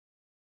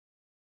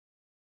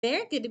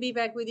There, good to be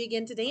back with you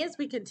again today as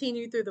we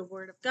continue through the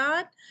Word of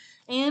God.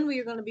 And we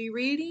are going to be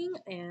reading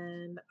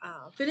and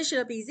finishing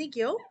up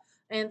Ezekiel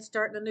and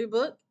starting a new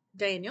book,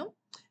 Daniel.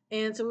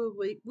 And so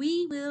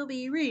we will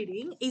be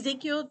reading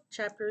Ezekiel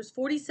chapters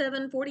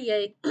 47,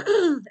 48,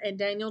 and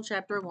Daniel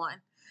chapter 1.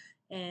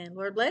 And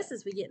Lord bless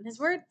as we get in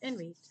His Word and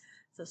read.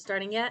 So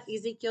starting at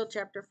Ezekiel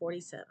chapter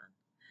 47.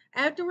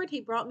 Afterward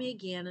he brought me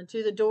again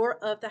unto the door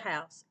of the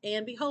house,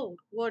 and behold,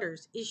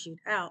 waters issued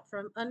out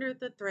from under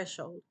the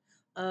threshold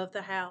of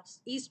the house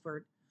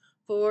eastward.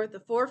 For the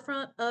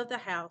forefront of the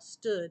house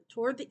stood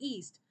toward the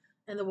east,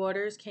 and the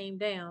waters came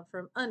down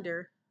from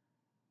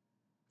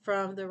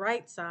the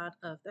right side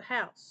of the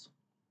house.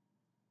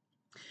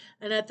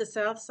 And at the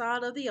south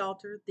side of the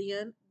altar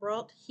then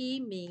brought he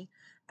me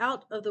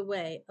out of the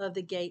way of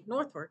the gate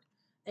northward,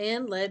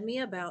 and led me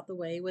about the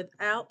way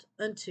without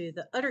unto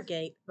the utter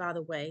gate by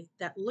the way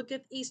that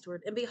looketh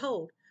eastward, and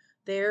behold,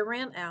 there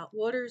ran out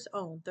waters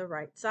on the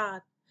right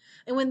side.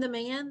 And when the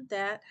man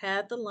that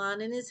had the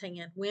line in his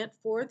hand went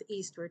forth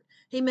eastward,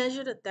 he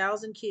measured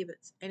 1,000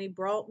 cubits, and he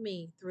brought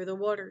me through the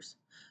waters.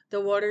 The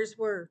waters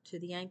were to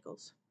the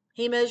ankles.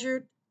 He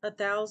measured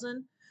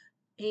 1,000,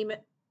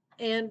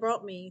 and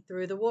brought me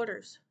through the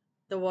waters.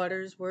 The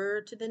waters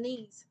were to the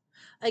knees.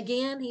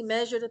 Again he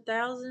measured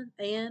 1,000,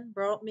 and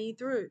brought me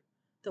through.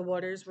 The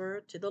waters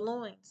were to the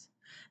loins.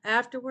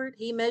 Afterward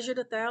he measured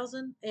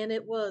 1,000, and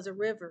it was a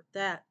river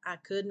that I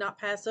could not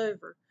pass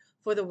over,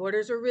 for the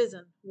waters were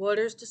risen,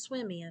 waters to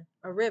swim in,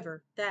 a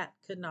river that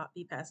could not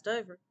be passed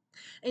over.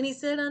 And he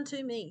said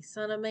unto me,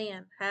 Son of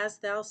man,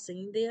 hast thou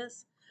seen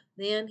this?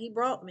 Then he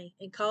brought me,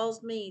 and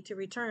caused me to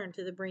return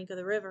to the brink of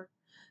the river.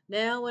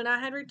 Now when I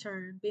had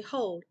returned,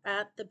 behold,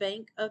 at the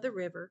bank of the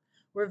river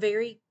were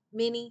very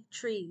many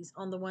trees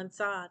on the one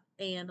side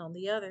and on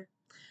the other.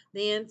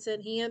 Then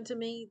said he unto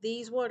me,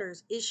 These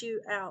waters issue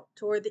out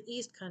toward the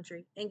east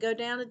country, and go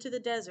down into the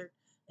desert,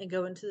 and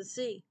go into the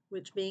sea,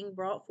 which being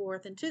brought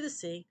forth into the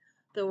sea,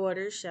 the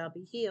waters shall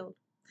be healed.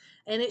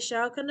 And it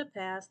shall come to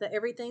pass that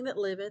everything that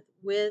liveth,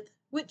 with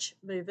which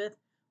moveth,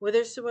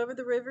 whithersoever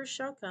the rivers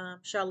shall come,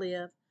 shall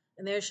live.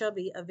 And there shall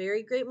be a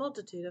very great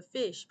multitude of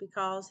fish,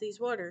 because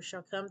these waters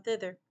shall come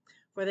thither.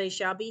 For they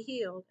shall be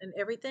healed, and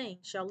everything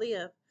shall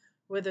live,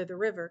 whither the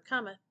river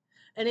cometh.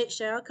 And it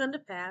shall come to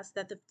pass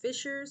that the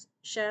fishers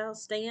shall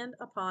stand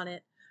upon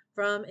it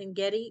from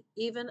Engedi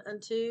even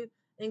unto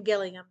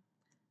Engelium.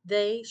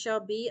 They shall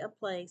be a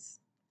place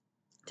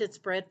to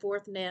spread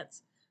forth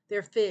nets.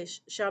 Their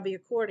fish shall be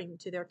according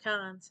to their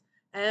kinds,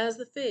 as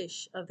the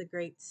fish of the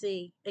great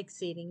sea,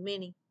 exceeding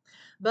many.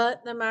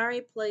 But the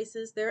miry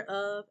places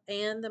thereof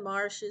and the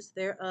marshes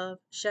thereof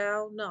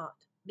shall not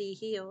be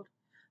healed.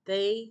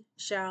 They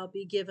shall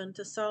be given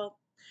to salt.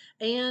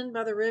 And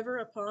by the river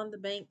upon the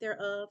bank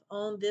thereof,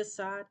 on this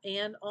side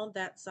and on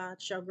that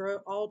side, shall grow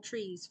all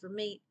trees for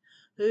meat,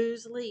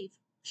 whose leaf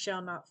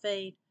shall not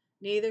fade,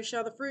 neither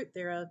shall the fruit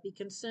thereof be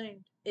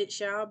consumed. It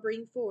shall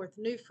bring forth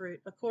new fruit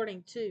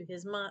according to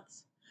his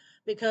months.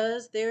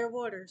 Because their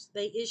waters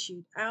they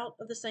issued out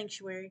of the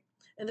sanctuary,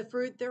 and the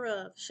fruit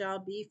thereof shall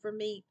be for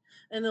meat,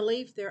 and the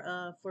leaf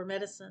thereof for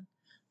medicine.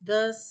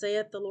 Thus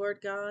saith the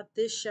Lord God,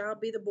 this shall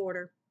be the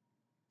border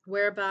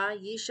whereby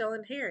ye shall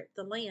inherit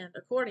the land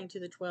according to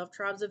the 12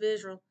 tribes of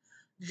Israel.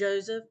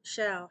 Joseph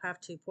shall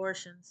have 2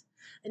 portions,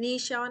 and ye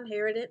shall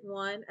inherit it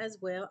one as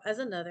well as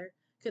another,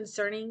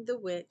 concerning the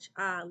which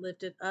I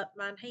lifted up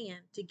mine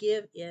hand to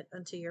give it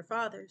unto your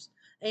fathers.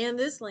 And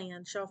this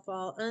land shall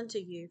fall unto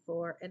you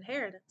for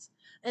inheritance.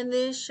 And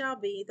this shall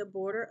be the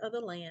border of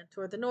the land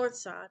toward the north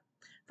side,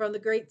 from the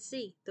great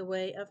sea, the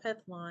way of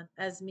Hethlon,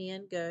 as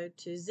men go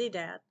to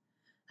Zedad,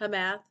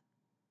 Hamath,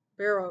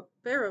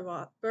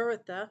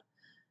 Berothah,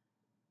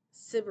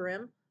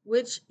 Sibarim,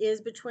 which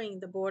is between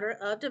the border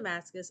of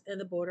Damascus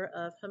and the border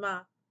of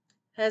Hamath,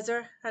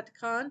 Hazer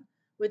Hatkan,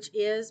 which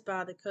is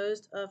by the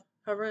coast of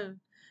Harun,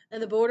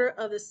 and the border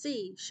of the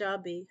sea shall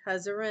be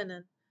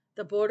Hazarenan,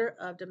 the border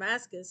of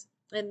Damascus,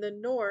 and the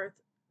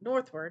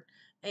northward,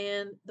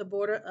 and the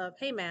border of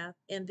Hamath,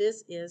 and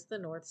this is the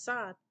north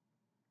side.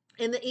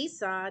 In the east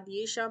side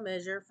ye shall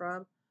measure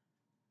from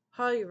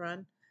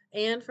Hauran,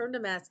 and from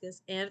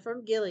Damascus, and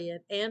from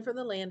Gilead, and from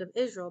the land of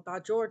Israel by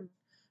Jordan,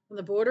 from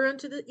the border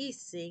unto the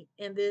east sea,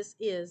 and this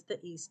is the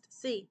east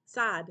sea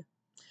side.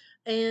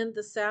 And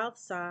the south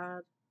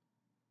side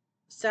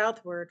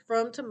southward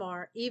from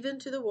Tamar, even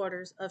to the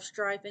waters of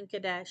strife in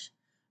Kadesh,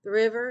 the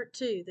river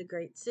to the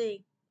great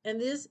sea.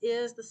 And this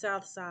is the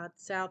south side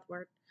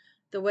southward.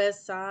 The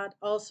west side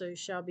also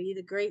shall be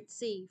the great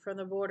sea from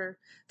the border,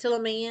 till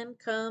a man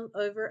come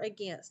over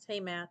against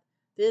Hamath.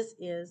 This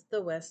is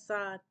the west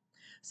side.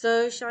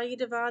 So shall ye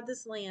divide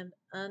this land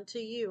unto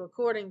you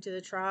according to the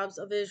tribes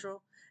of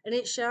Israel. And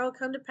it shall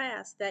come to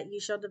pass that ye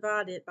shall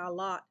divide it by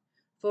lot,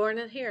 for an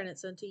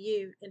inheritance unto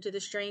you, and to the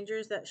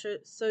strangers that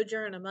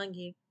sojourn among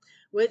you,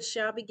 which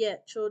shall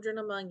beget children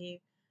among you,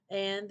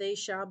 and they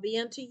shall be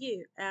unto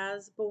you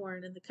as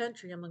born in the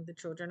country among the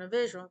children of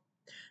Israel.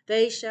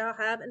 They shall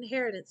have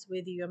inheritance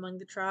with you among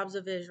the tribes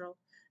of Israel.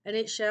 And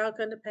it shall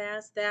come to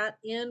pass that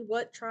in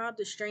what tribe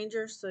the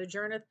stranger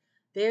sojourneth,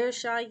 There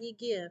shall ye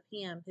give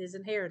him his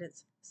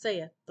inheritance,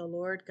 saith the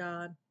Lord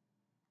God.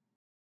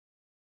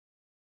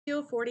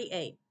 Ezekiel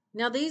 48.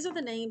 Now these are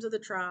the names of the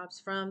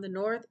tribes from the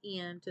north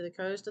end to the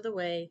coast of the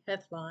way,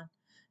 Hethlon,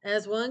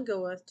 as one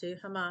goeth to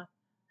Hamath,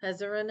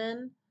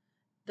 Hazaranan,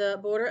 the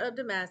border of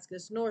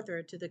Damascus,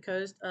 northward to the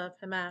coast of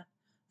Hamath.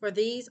 For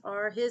these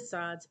are his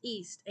sides,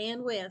 east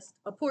and west,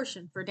 a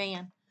portion for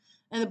Dan.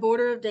 And the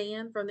border of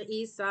Dan from the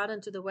east side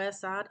unto the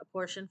west side, a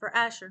portion for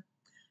Asher.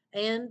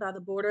 And by the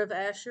border of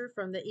Asher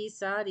from the east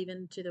side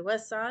even to the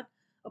west side,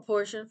 a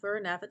portion for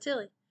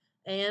Naphtali.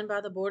 And by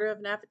the border of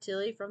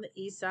Naphtali from the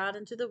east side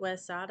and to the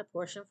west side, a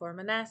portion for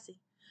Manasseh.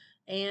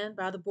 And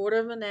by the border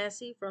of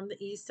Manasseh from the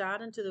east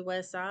side and to the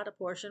west side, a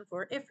portion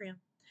for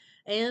Ephraim.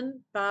 And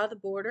by the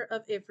border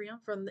of Ephraim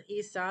from the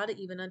east side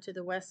even unto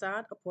the west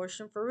side, a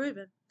portion for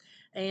Reuben.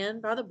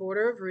 And by the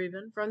border of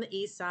Reuben from the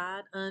east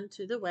side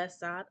unto the west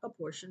side, a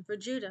portion for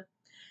Judah.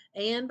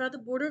 And by the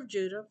border of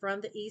Judah from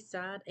the east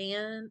side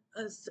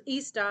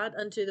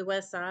unto the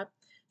west side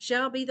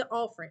shall be the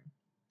offering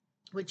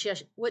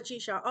which ye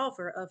shall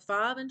offer of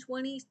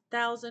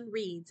 25,000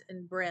 reeds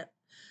in breadth,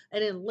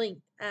 and in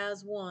length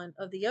as one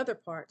of the other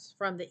parts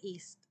from the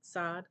east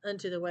side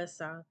unto the west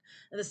side,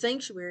 and the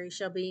sanctuary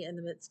shall be in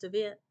the midst of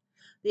it.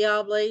 The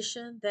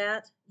oblation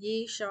that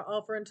ye shall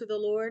offer unto the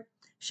Lord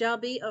shall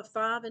be of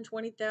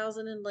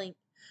 25,000 in length,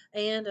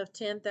 and of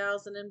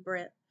 10,000 in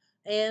breadth.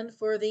 And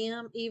for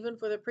them, even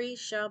for the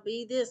priests, shall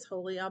be this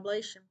holy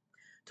oblation.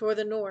 Toward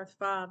the north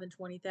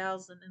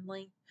 25,000 in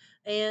length,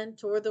 and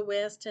toward the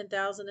west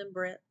 10,000 in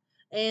breadth,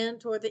 and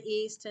toward the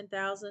east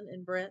 10,000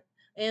 in breadth,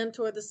 and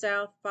toward the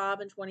south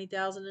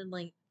 25,000 in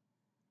length.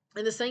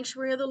 And the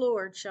sanctuary of the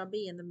Lord shall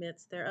be in the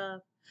midst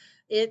thereof.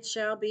 It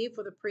shall be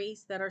for the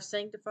priests that are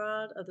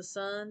sanctified of the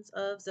sons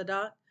of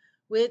Zadok,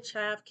 which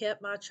have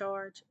kept my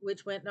charge,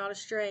 which went not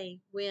astray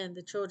when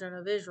the children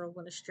of Israel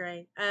went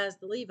astray, as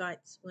the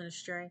Levites went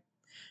astray.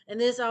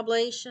 And this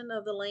oblation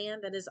of the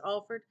land that is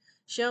offered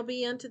shall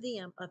be unto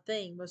them a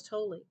thing most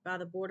holy by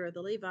the border of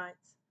the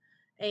Levites.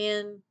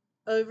 And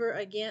over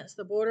against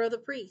the border of the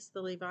priests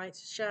the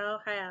Levites shall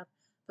have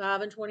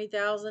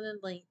 25,000 in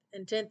length,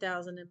 and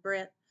 10,000 in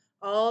breadth.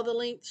 All the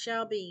length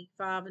shall be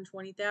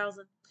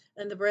 25,000,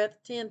 and the breadth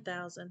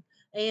 10,000.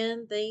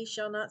 And they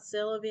shall not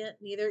sell of it,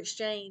 neither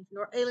exchange,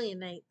 nor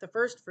alienate the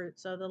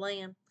firstfruits of the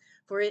land,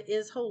 for it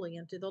is holy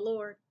unto the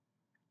Lord.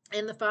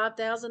 And the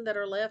 5,000 that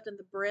are left in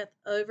the breadth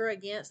over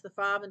against the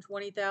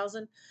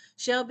 25,000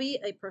 shall be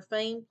a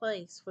profane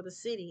place for the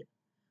city,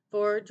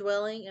 for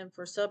dwelling and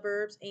for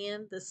suburbs,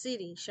 and the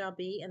city shall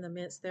be in the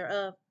midst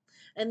thereof.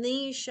 And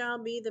these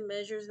shall be the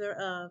measures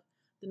thereof: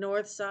 the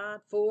north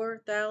side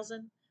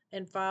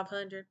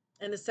 4,500,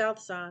 and the south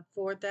side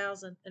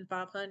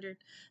 4,500,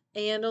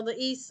 and on the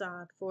east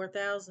side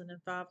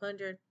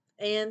 4,500,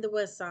 and the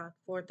west side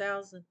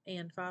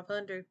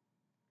 4,500.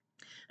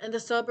 And the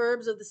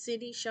suburbs of the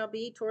city shall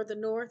be toward the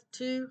north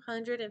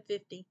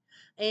 250,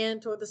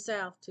 and toward the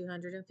south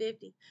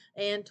 250,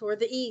 and toward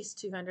the east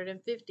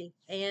 250,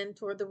 and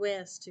toward the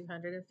west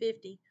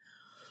 250.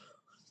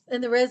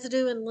 And the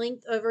residue in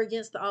length over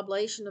against the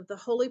oblation of the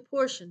holy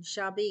portion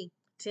shall be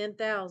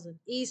 10,000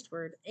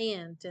 eastward,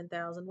 and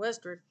 10,000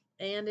 westward.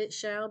 And it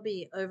shall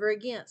be over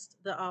against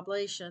the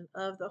oblation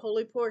of the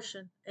holy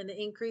portion, and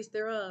the increase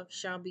thereof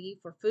shall be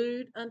for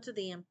food unto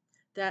them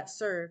that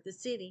serve the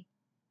city.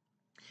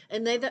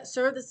 And they that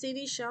serve the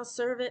city shall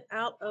serve it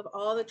out of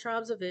all the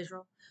tribes of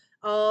Israel.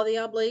 All the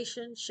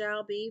oblation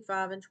shall be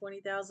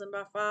 25,000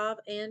 by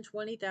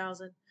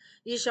 25,000.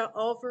 Ye shall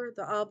offer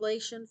the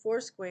oblation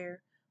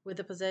foursquare with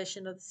the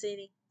possession of the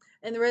city.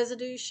 And the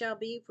residue shall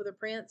be for the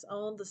prince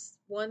on the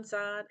one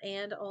side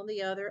and on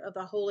the other of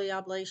the holy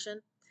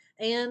oblation,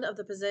 and of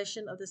the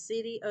possession of the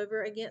city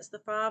over against the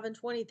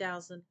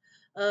 25,000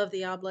 of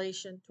the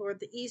oblation toward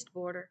the east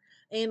border,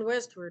 and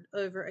westward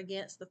over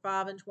against the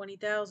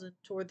 25,000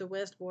 toward the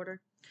west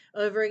border,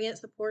 over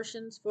against the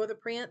portions for the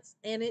prince.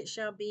 And it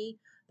shall be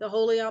the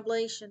holy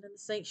oblation, and the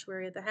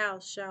sanctuary of the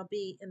house shall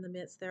be in the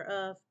midst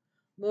thereof.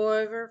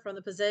 Moreover, from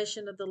the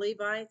possession of the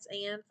Levites,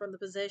 and from the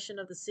possession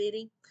of the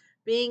city,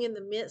 being in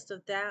the midst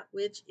of that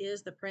which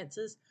is the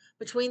prince's,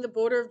 between the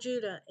border of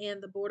Judah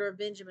and the border of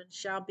Benjamin,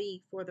 shall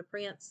be for the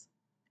prince.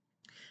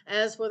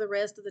 As for the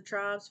rest of the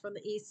tribes from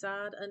the east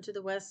side unto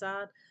the west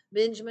side,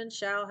 Benjamin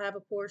shall have a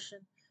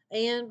portion.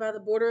 And by the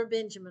border of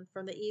Benjamin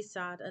from the east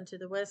side unto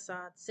the west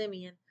side,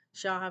 Simeon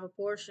shall have a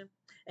portion.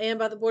 And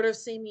by the border of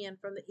Simeon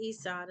from the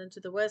east side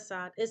unto the west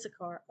side,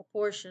 Issachar a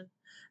portion.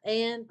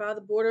 And by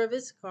the border of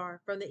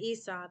Issachar from the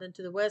east side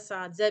unto the west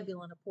side,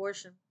 Zebulun a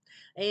portion.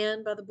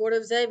 And by the border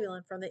of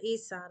Zebulun from the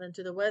east side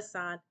unto the west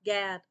side,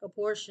 Gad a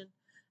portion.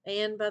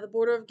 And by the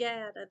border of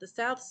Gad at the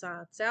south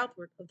side,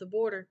 southward of the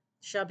border,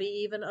 shall be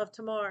even of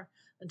Tamar,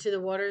 unto the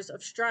waters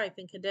of strife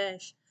in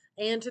Kadesh,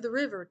 and to the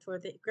river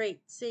toward the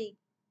great sea.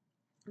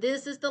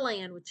 This is the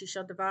land which ye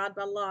shall divide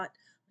by lot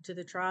unto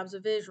the tribes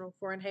of Israel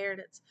for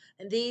inheritance.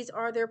 And these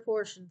are their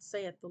portions,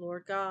 saith the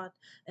Lord God.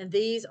 And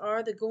these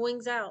are the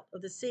goings out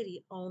of the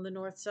city on the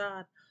north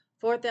side,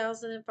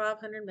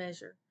 4,500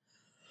 measure.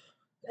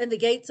 And the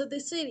gates of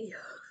the city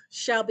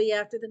shall be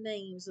after the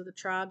names of the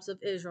tribes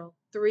of Israel,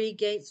 3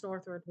 gates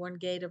northward, 1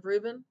 gate of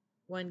Reuben,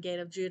 1 gate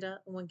of Judah,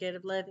 and 1 gate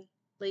of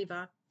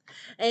Levi.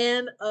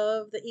 And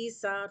of the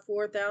east side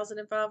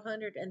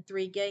 4,500 and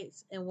 3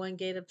 gates, and 1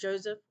 gate of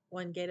Joseph,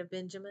 1 gate of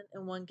Benjamin,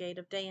 and 1 gate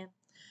of Dan.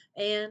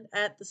 And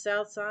at the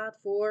south side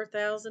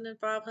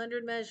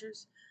 4,500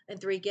 measures, and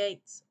 3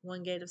 gates,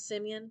 1 gate of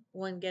Simeon,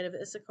 1 gate of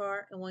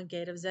Issachar, and 1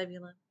 gate of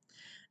Zebulun.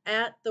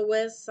 At the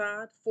west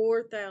side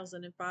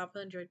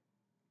 4,500,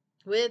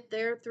 with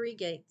their 3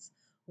 gates,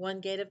 1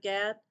 gate of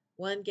Gad,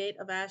 1 gate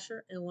of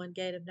Asher, and 1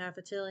 gate of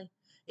Naphtali.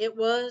 It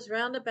was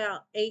round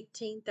about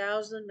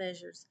 18,000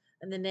 measures,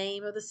 and the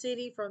name of the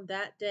city from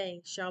that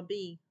day shall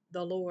be,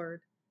 The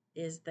Lord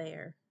is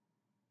there.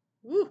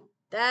 Woo,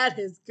 that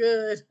is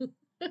good.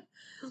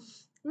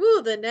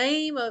 Woo, the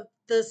name of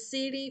the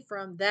city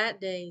from that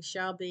day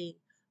shall be,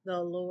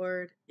 The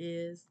Lord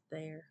is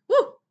there.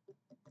 Woo,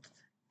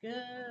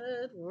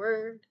 good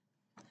word.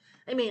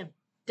 Amen.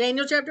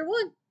 Daniel chapter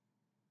 1.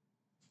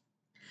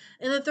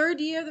 In the 3rd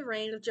year of the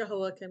reign of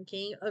Jehoiakim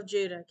king of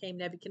Judah came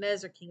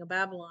Nebuchadnezzar king of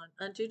Babylon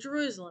unto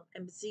Jerusalem,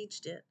 and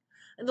besieged it.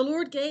 And the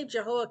Lord gave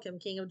Jehoiakim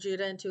king of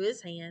Judah into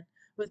his hand,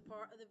 with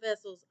part of the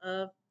vessels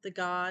of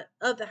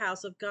the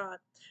house of God,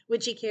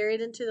 which he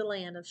carried into the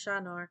land of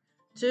Shinar,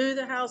 to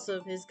the house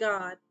of his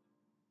God,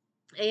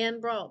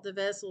 and brought the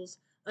vessels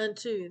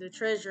unto the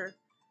treasure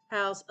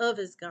house of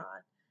his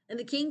God. And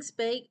the king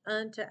spake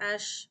unto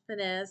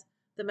Ashpenaz,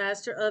 the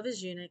master of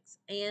his eunuchs,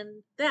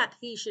 and that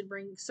he should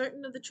bring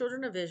certain of the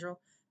children of Israel,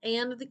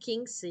 and of the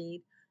king's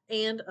seed,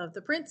 and of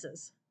the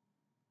princes,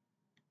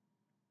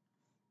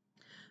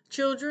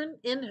 children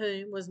in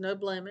whom was no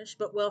blemish,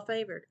 but well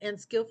favored, and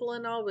skillful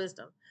in all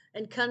wisdom,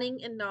 and cunning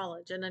in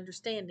knowledge, and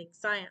understanding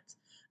science,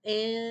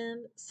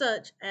 and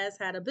such as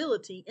had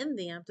ability in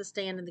them to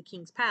stand in the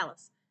king's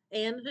palace,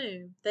 and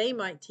whom they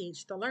might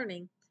teach the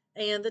learning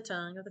and the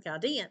tongue of the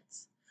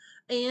Chaldeans.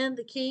 And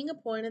the king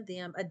appointed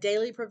them a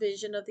daily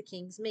provision of the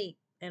king's meat,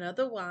 and of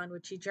the wine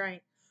which he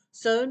drank,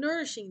 so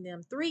nourishing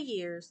them 3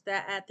 years,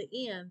 that at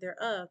the end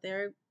thereof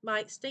they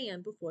might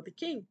stand before the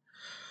king.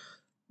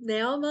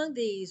 Now among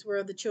these were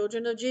of the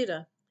children of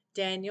Judah,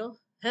 Daniel,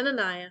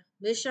 Hananiah,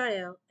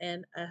 Mishael,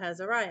 and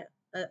Azariah,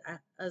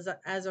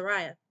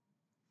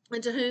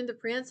 unto whom the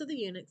prince of the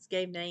eunuchs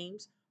gave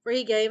names, for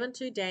he gave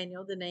unto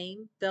Daniel the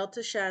name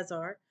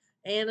Belteshazzar,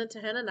 and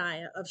unto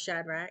Hananiah of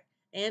Shadrach,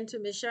 and to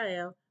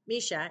Mishael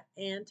Meshach,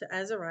 and to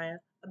Azariah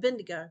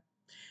Abednego.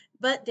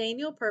 But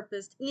Daniel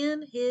purposed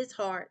in his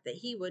heart that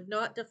he would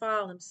not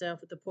defile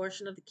himself with the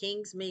portion of the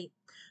king's meat,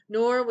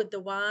 nor with the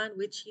wine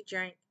which he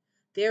drank.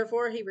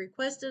 Therefore he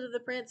requested of the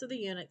prince of the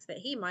eunuchs that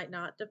he might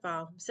not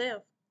defile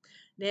himself.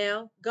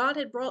 Now God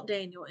had brought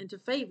Daniel into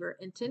favor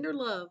and tender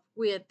love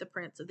with the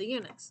prince of the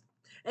eunuchs.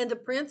 And the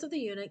prince of the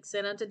eunuchs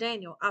said unto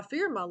Daniel, I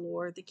fear my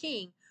lord the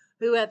king,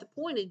 who hath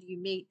appointed you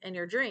meat and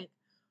your drink.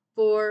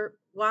 For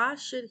why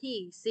should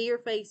he see your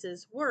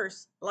faces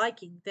worse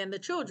liking than the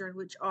children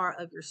which are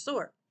of your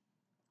sort?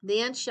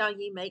 Then shall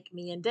ye make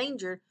me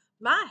endanger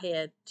my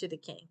head to the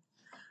king.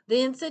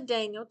 Then said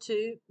Daniel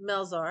to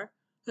Melzar,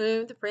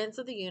 whom the prince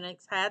of the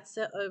eunuchs had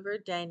set over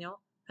Daniel,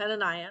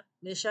 Hananiah,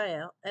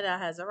 Mishael, and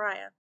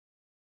Azariah,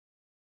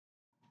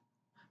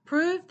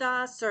 prove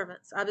thy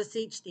servants, I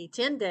beseech thee,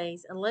 10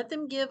 days, and let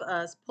them give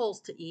us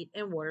pulse to eat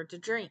and water to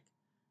drink.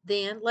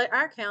 Then let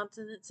our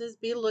countenances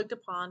be looked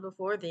upon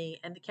before thee,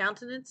 and the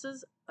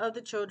countenances of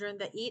the children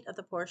that eat of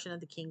the portion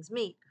of the king's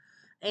meat.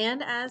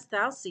 And as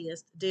thou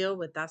seest, deal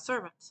with thy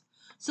servants.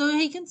 So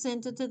he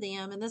consented to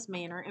them in this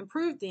manner, and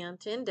proved them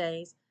 10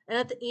 days. And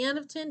at the end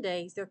of 10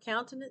 days their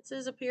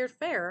countenances appeared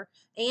fairer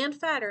and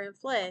fatter in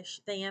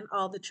flesh than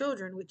all the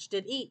children which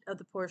did eat of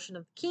the portion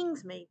of the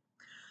king's meat.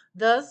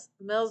 Thus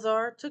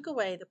Melzar took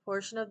away the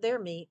portion of their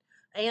meat,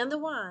 and the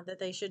wine that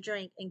they should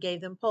drink, and gave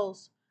them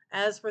pulse.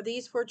 As for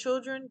these 4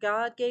 children,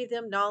 God gave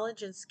them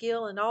knowledge and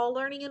skill in all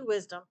learning and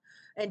wisdom,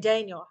 and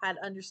Daniel had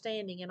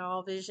understanding in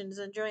all visions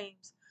and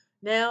dreams.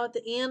 Now at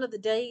the end of the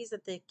days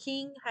that the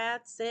king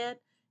had said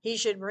he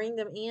should bring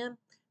them in,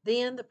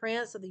 then the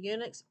prince of the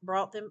eunuchs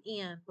brought them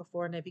in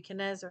before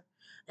Nebuchadnezzar.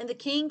 And the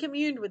king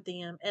communed with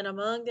them, and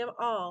among them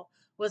all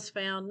was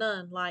found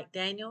none like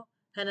Daniel,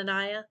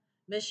 Hananiah,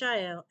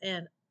 Mishael,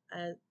 and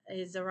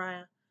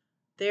Azariah.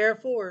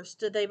 Therefore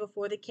stood they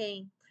before the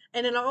king,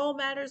 and in all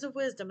matters of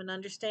wisdom and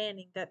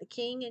understanding that the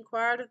king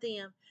inquired of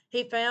them,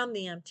 he found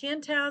them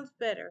 10 times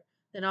better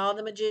than all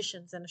the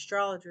magicians and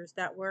astrologers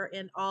that were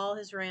in all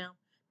his realm.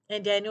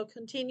 And Daniel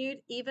continued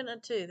even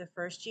unto the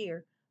 1st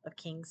year of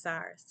King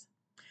Cyrus.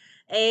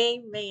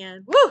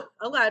 Amen. Woo!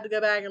 I'm glad to go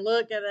back and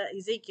look at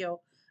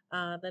Ezekiel,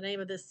 the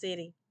name of this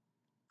city.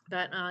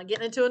 But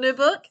getting into a new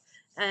book,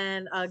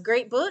 and a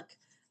great book,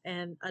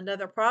 and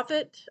another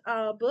prophet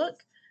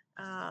book,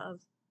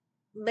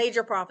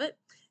 major prophet.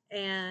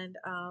 And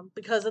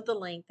because of the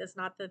length, it's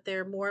not that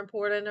they're more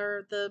important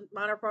or the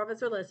minor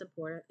prophets are less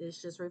important.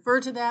 It's just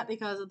referred to that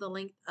because of the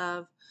length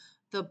of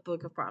the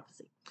book of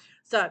prophecy.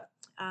 So,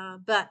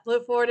 but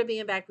look forward to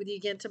being back with you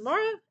again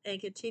tomorrow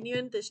and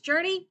continuing this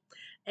journey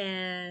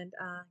and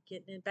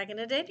getting back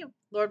into Daniel.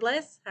 Lord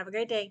bless. Have a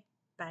great day.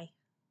 Bye.